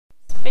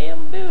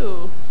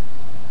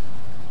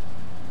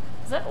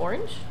that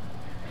orange?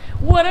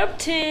 What up,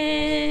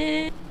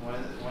 Tin? Want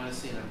to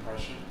see an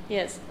impression?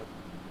 Yes.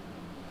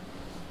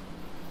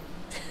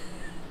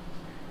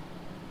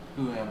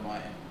 Who am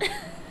I?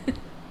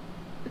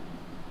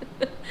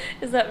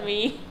 Is that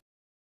me?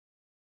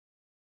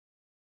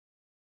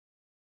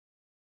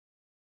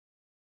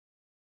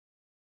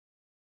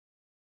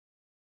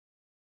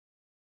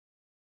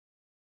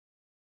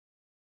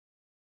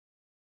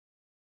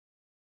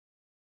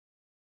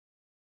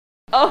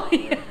 Oh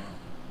yeah.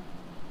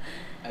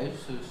 I'm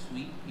so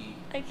sleepy.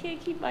 I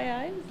can't keep my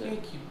eyes I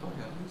can't keep my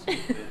eyes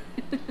open.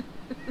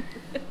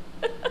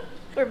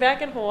 We're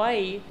back in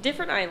Hawaii.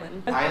 Different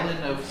island.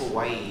 Island of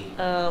Hawaii.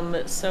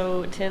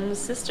 So Tim's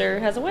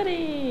sister has a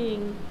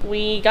wedding.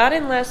 We got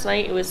in last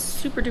night. It was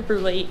super duper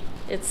late.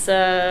 It's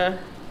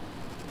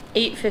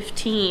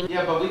 8:15.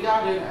 Yeah, but we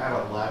got in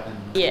at 11.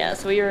 Yeah,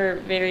 so we were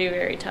very,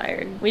 very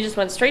tired. We just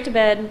went straight to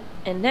bed,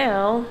 and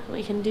now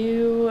we can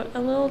do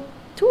a little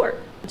tour.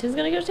 Tim's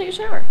gonna go take a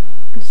shower.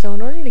 So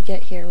in order to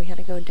get here, we had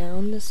to go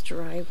down this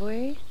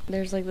driveway.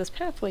 There's like this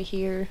pathway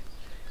here,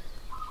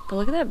 but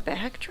look at that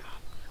backdrop.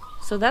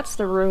 So that's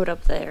the road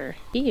up there.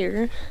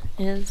 Here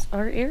is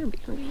our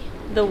Airbnb.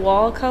 The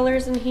wall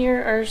colors in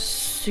here are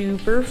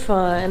super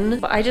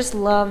fun. But I just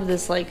love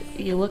this, like,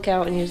 you look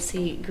out and you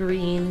see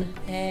green,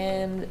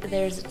 and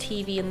there's a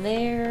TV in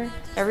there.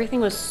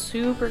 Everything was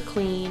super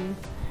clean.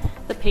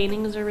 The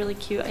paintings are really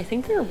cute. I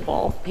think they're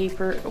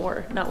wallpaper,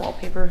 or not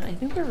wallpaper. I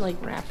think they're like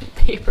wrapping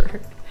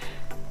paper.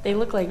 They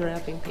look like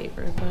wrapping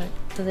paper, but...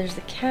 So there's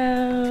the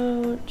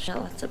couch,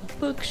 got lots of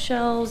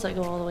bookshelves that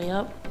go all the way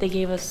up. They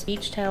gave us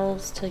beach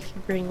towels to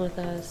bring with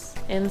us.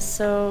 And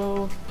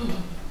so...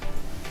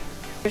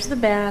 There's the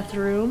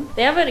bathroom.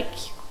 They have a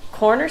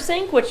corner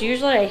sink, which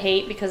usually I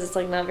hate because it's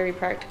like not very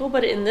practical,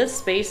 but in this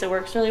space it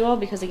works really well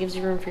because it gives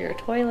you room for your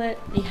toilet.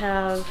 You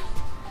have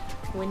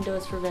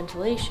windows for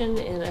ventilation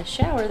and a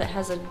shower that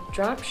has a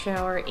drop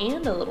shower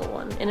and a little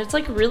one. And it's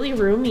like really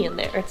roomy in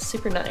there. It's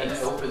super nice. And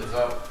it opens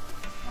up.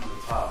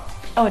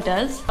 Oh, it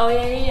does? Oh,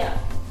 yeah.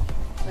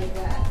 Like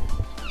that.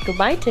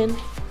 Goodbye, Tin.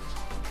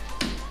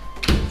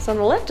 So on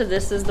the left of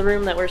this is the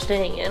room that we're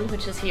staying in,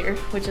 which is here,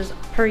 which is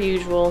per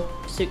usual,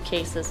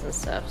 suitcases and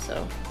stuff.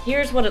 So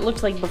here's what it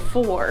looked like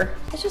before.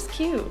 It's just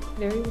cute,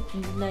 very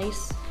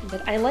nice.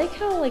 But I like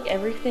how like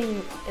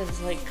everything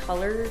is like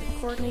color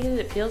coordinated.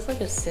 It feels like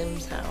a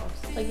Sims house.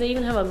 Like they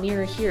even have a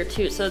mirror here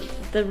too. So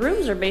the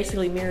rooms are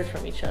basically mirrored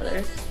from each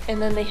other.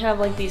 And then they have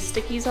like these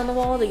stickies on the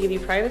wall that give you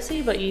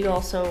privacy, but you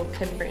also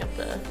can bring up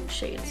the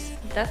shades.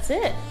 That's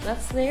it.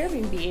 That's the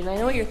Airbnb. And I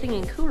know what you're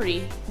thinking,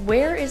 Kuriie,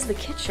 where is the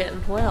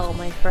kitchen? Well,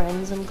 my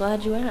friends, I'm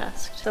glad you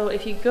asked. So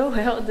if you go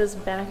out this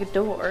back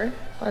door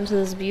onto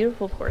this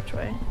beautiful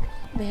porchway,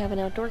 they have an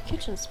outdoor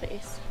kitchen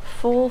space.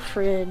 Full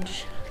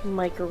fridge,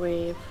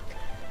 microwave,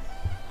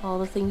 all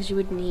the things you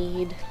would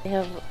need. They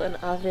have an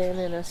oven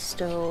and a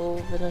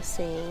stove and a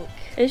sink.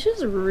 It's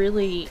just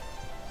really...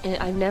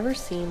 I've never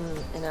seen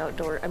an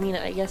outdoor... I mean,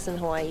 I guess in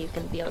Hawaii you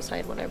can be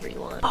outside whenever you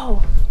want.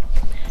 Oh!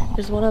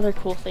 There's one other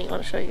cool thing I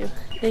want to show you.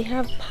 They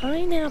have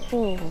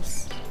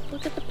pineapples.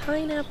 Look at the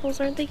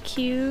pineapples, aren't they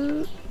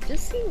cute?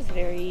 This seems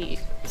very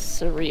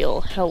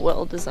surreal how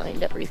well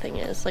designed everything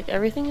is. Like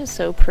everything is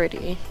so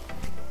pretty.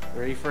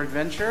 Ready for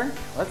adventure?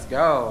 Let's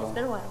go. It's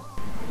been a while.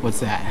 What's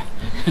that?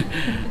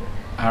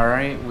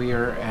 Alright, we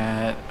are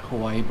at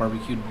Hawaii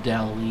Barbecue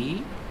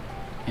Deli.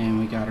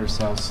 And we got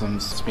ourselves some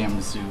spam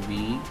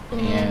musubi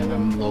and a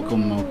loco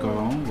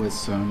moco with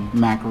some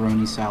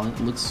macaroni salad.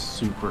 Looks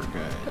super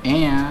good.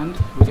 And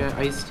we got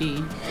iced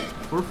tea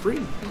for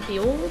free. The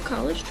old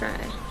college try.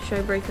 Should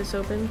I break this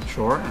open?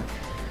 Sure.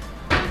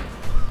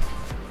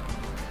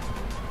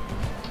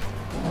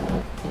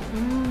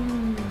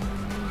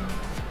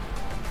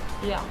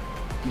 Yeah.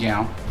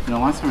 Yeah. You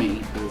know, last time I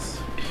ate this,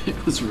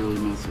 it was really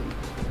messy.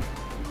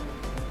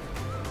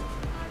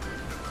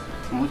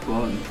 Oh, it's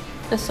good.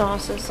 The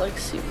sauce is like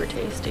super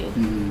tasty.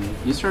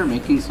 You started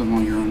making some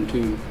on your own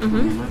too,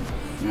 remember?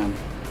 Yeah.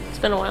 It's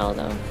been a while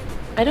though.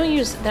 I don't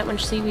use that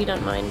much seaweed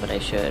on mine, but I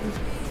should.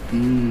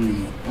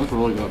 That's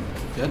really good.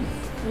 Good.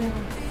 Yeah.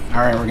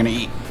 Alright, we're gonna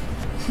eat.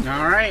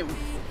 Alright,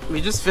 we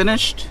just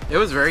finished. It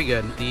was very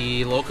good.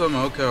 The loco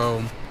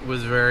moco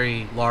was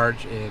very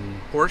large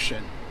in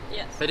portion.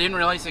 Yes. I didn't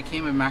realize it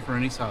came with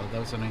macaroni salad. That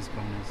was a nice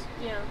bonus.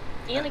 Yeah.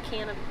 And a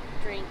can of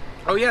drink.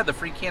 Oh yeah, the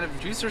free can of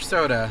juice or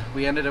soda.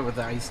 We ended it with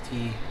the iced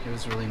tea. It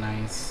was really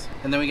nice.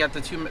 And then we got the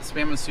 2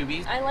 spam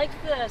musubis. I like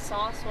the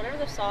sauce. Whatever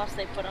the sauce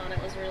they put on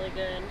it was really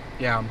good.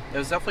 Yeah, it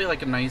was definitely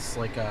like a nice,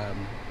 like,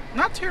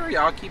 not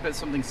teriyaki, but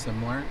something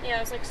similar. Yeah, it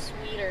was like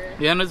sweeter.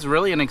 Yeah, and it's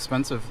really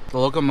inexpensive. The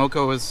loco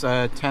moco was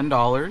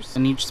 $10,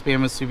 and each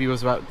spam musubi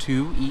was about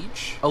 $2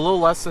 each. A little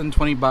less than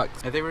 20 bucks.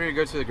 I think we're gonna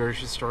go to the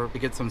grocery store to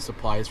get some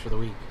supplies for the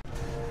week.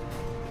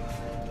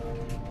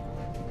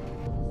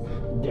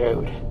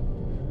 Dude.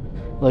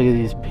 Look at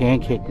these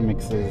pancake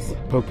mixes.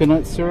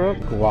 Coconut syrup,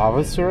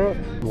 guava syrup,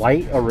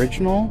 light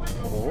original.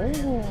 Oh.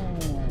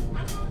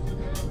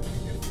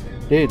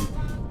 Dude.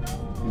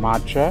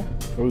 Matcha,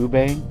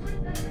 ube,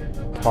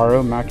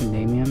 taro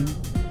macadamian,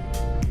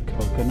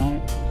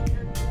 coconut.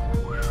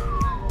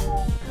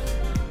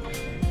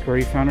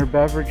 Kuriie found her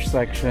beverage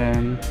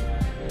section.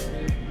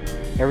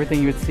 Everything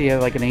you would see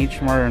at like an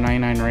H Mart or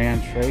 99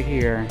 Ranch right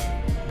here.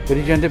 What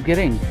did you end up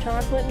getting?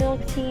 Chocolate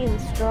milk tea and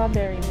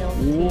strawberry milk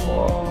tea.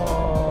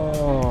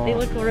 Whoa. They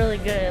look really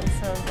good,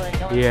 so I was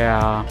like, oh,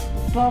 yeah.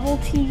 Bubble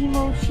tea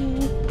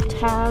mochi,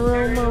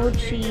 taro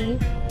mochi,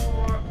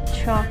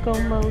 choco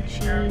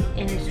mochi,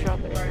 and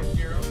strawberry.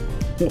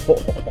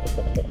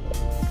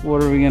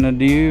 What are we gonna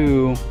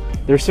do?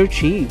 They're so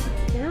cheap.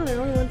 Yeah, they're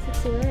only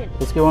 $1.69.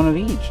 Let's get one of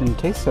each and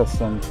taste test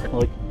them.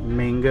 Like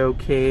mango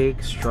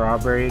cake,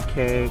 strawberry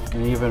cake,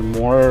 and even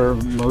more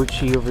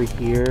mochi over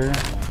here.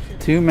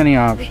 Too many We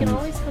options. can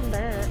always come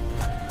back.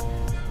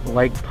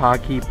 Like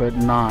Pocky, but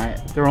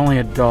not. They're only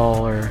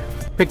 $1.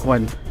 Pick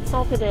one.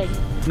 Salted egg.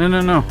 No.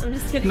 I'm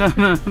just kidding. No.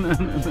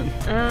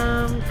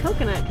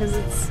 Coconut, because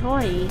it's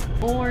soy.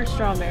 Or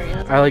strawberry.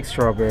 I like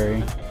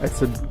strawberry. I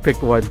said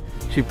pick one.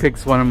 She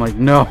picks one. I'm like,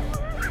 no.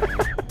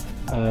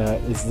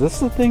 Is this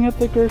the thing at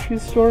the grocery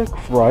store?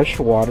 Crushed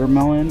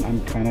watermelon?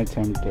 I'm kind of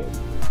tempted.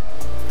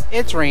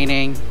 It's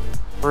raining.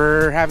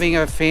 We're having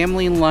a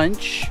family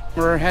lunch.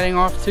 We're heading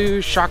off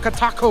to Shaka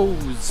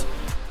Tacos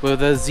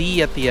with a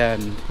Z at the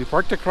end. We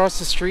parked across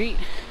the street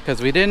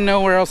because we didn't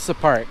know where else to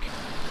park.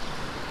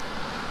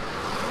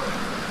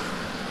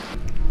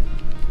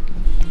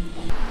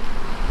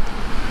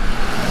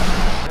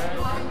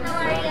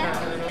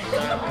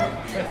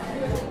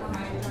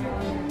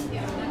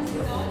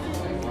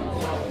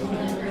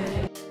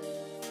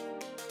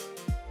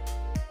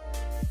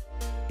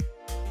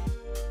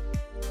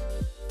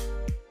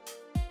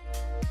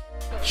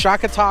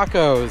 Shaka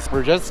Tacos.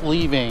 We're just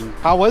leaving.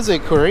 How was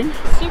it, Kuriie?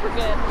 Super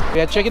good. We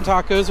had chicken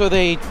tacos with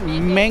a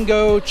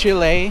mango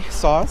chile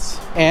sauce,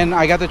 and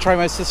I got to try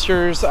my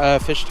sister's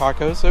fish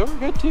tacos, so they were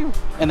good too.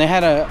 And they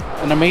had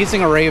an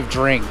amazing array of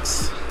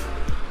drinks.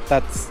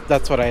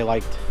 That's what I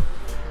liked.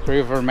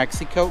 Kuriie for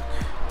Mexico.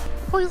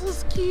 Oh, this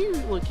is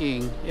cute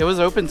looking. It was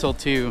open till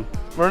 2.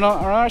 We're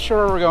not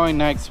sure where we're going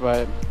next,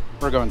 but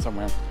we're going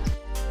somewhere.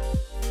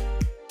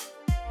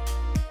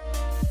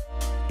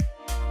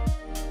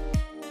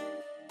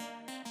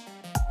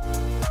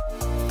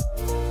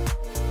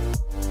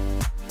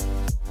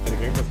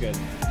 Good.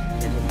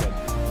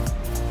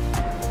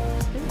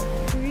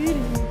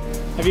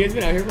 Have you guys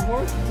been out here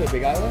before? To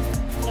Big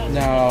Island?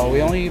 No,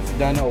 we only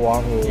done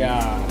Oahu.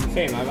 Yeah,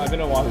 same. I've been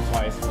to Oahu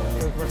twice. It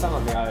was the first time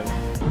on Big Island.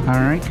 All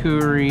right,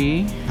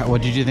 Kuriie.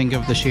 What did you think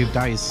of the shaved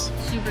ice?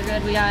 Super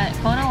good. We got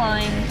Kona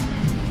lime,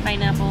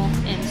 pineapple,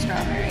 and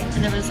strawberry.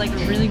 And it was like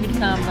a really good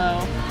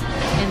combo.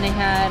 And they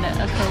had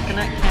a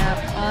coconut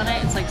cap on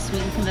it. It's like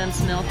sweetened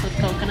condensed milk with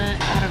coconut.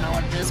 I don't know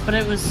what it is, but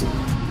it was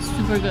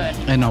super good.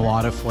 And a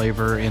lot of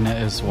flavor in it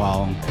as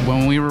well.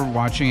 When we were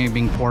watching it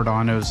being poured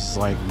on, it was just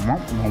like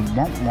womp, womp,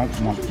 womp, womp,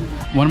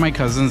 womp. One of my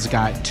cousins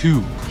got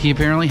 2. He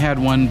apparently had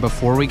one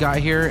before we got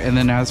here, and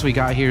then as we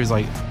got here, he's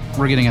like,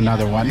 we're getting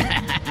another one.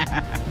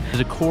 The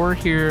decor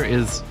here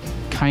is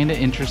kind of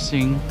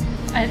interesting.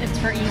 It's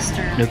for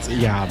Easter.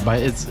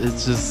 But it's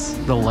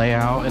just the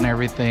layout and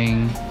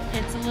everything.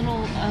 It's a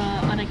little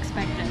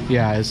unexpected.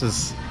 Yeah, it's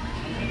just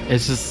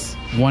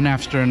one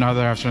after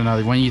another.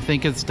 When you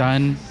think it's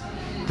done,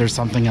 there's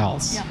something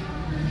else. Yeah.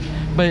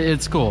 But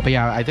it's cool. But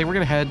yeah, I think we're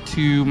gonna head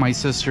to my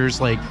sister's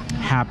like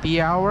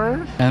happy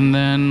hour, and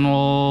then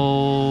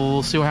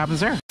we'll see what happens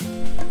there.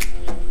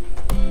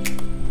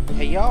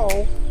 Hey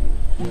yo.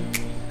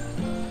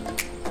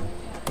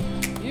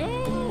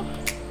 Yo.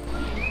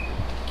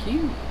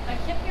 Cute. I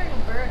kept hearing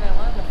a bird. I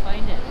wanted to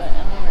find it, but I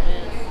don't know where it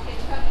is.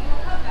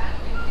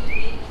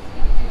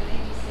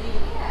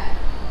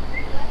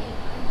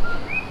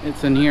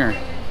 It's in here.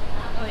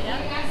 Oh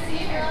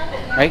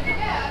yeah? Right?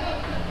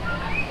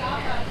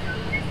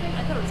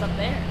 I thought it was up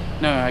there.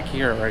 No, I can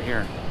hear it right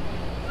here.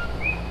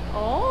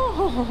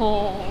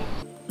 Oh.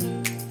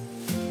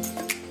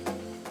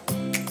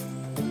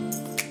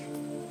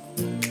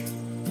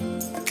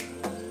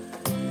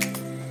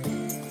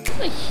 This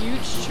is a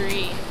huge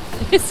tree.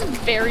 It's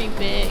very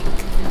big.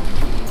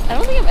 I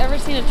don't think I've ever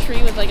seen a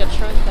tree with like a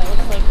trunk that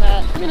looks like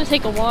that. I'm gonna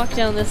take a walk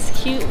down this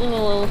cute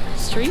little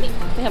street.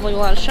 They have like a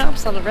lot of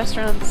shops, a lot of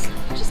restaurants.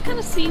 Just kind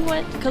of see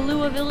what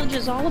Kailua Village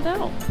is all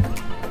about.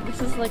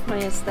 This is like my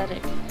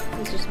aesthetic.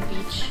 It's just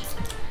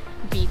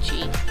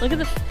beachy. Look at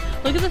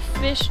the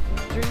fish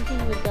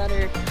drinking the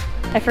gutter.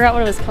 I forgot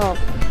what it was called.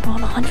 We're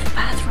on 100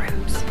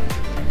 bathrooms.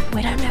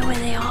 We don't know where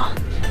they are.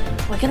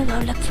 We're gonna go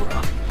look for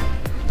them.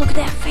 Look at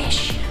that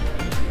fish.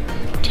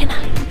 Tinner.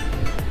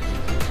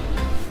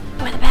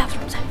 Where are the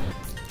bathrooms at?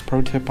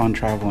 Pro tip on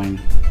traveling.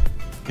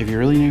 If you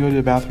really need to go to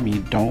the bathroom and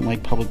you don't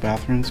like public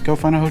bathrooms, go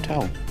find a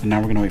hotel. And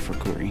now we're gonna wait for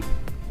Kuriie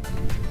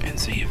and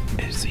see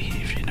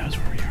if she knows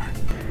where we are.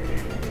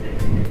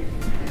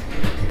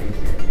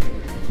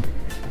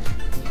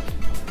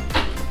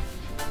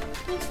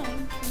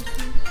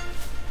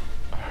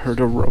 I heard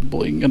a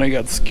rumbling and I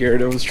got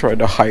scared. I was trying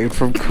to hide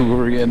from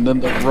Kuriie and then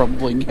the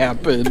rumbling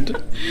happened.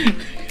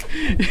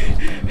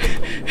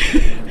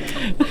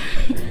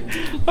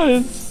 I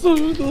was So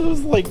I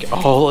was like,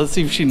 oh, let's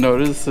see if she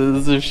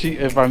notices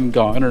if I'm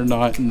gone or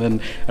not. And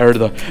then I heard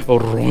the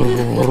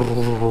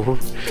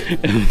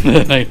and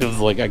then I was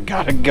like, I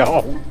gotta go.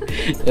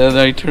 And then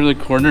I turned the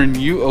corner and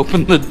you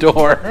opened the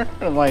door.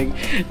 I'm like,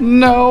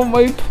 no,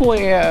 my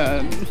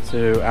plan.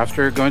 So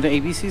after going to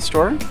ABC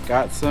store,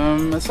 got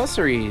some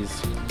accessories.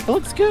 It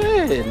looks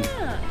good.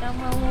 Yeah, got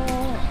my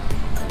little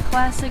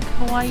classic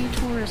Hawaii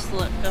tourist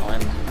look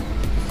going.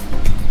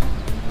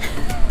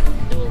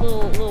 Do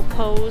a little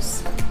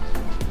pose.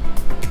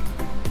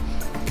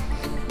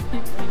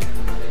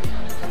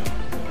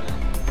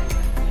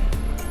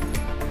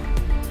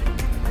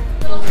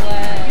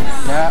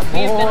 Blessed. Yeah, We have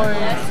been boy.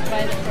 blessed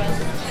by the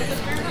present.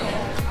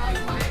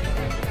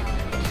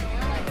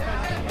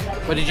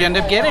 What did you end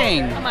up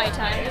getting? A Mai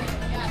Tai.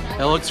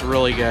 It looks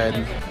really good.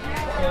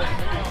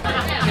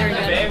 Very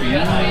good.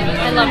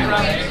 I love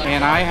rum.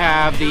 And I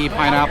have the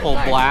pineapple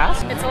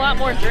blast. It's a lot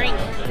more drink.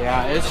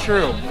 Yeah, it's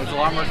true. It's a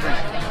lot more drink.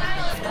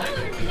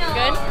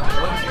 Good?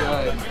 Looks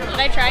good. Did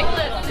I try?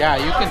 Yeah,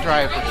 you can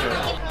try it for sure.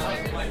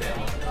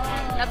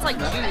 That's like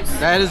juice.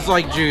 That is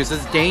like juice.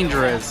 It's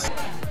dangerous.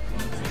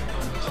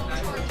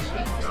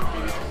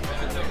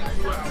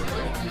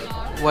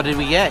 What did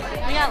we get?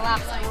 We got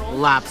lobster rolls.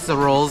 Lobster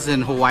rolls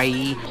in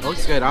Hawaii.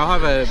 Looks good. I'll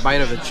have a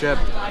bite of a chip.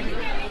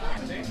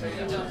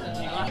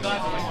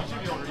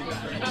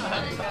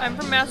 I'm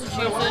from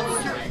Massachusetts.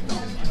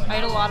 I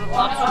ate a lot of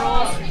lobster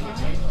rolls.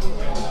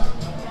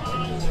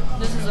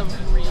 This is a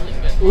really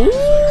good one.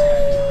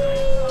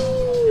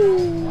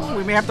 Ooh,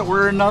 we may have to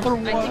order another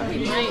one. I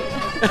think we might.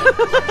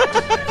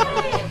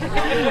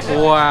 I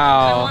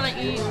Wow. want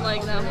to eat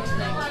like that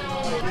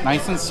thing.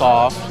 Nice and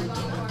soft.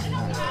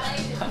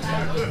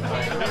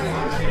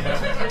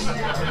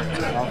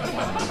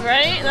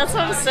 Right? That's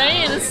what I'm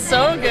saying. It's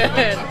so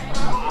good.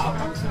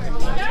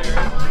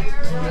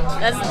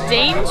 That's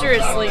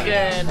dangerously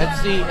good.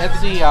 It's the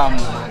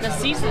The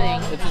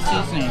seasoning. it's the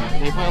seasoning.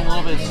 They put a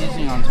little bit of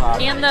seasoning on top.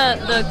 And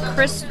the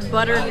crisp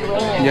buttered roll.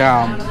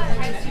 Yeah.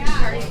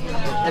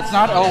 It's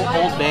not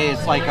Old Bay.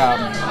 It's like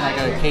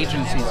a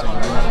Cajun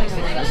seasoning.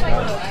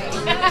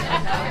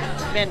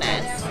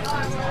 Venice.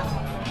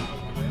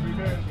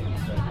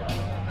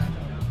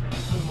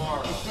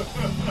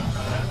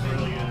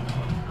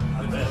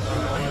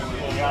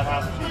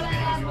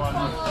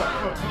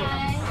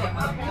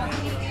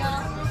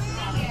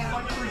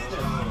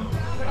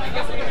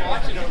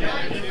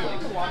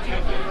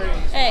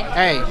 Hey,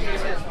 Hey,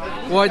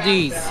 what are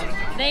these?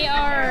 they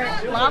are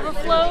lava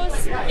flows.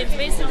 It's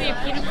basically a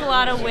pina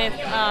colada with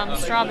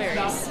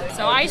strawberries.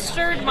 So I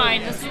stirred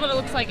mine. This is what it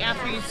looks like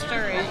after you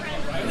stir it.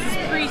 This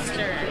is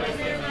pre-stirred.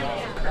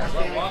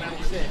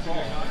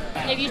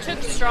 If you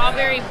took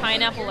strawberry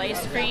pineapple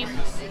ice cream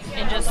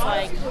and just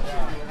like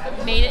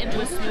made it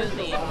into a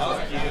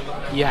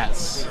smoothie,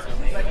 Yes.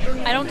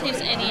 I don't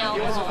taste any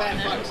alcohol in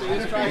it.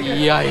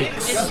 Yikes.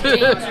 It's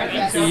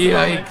dangerous.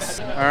 Yikes.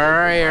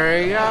 Alright,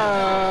 here we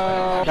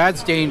go.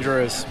 That's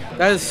dangerous.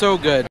 That is so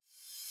good.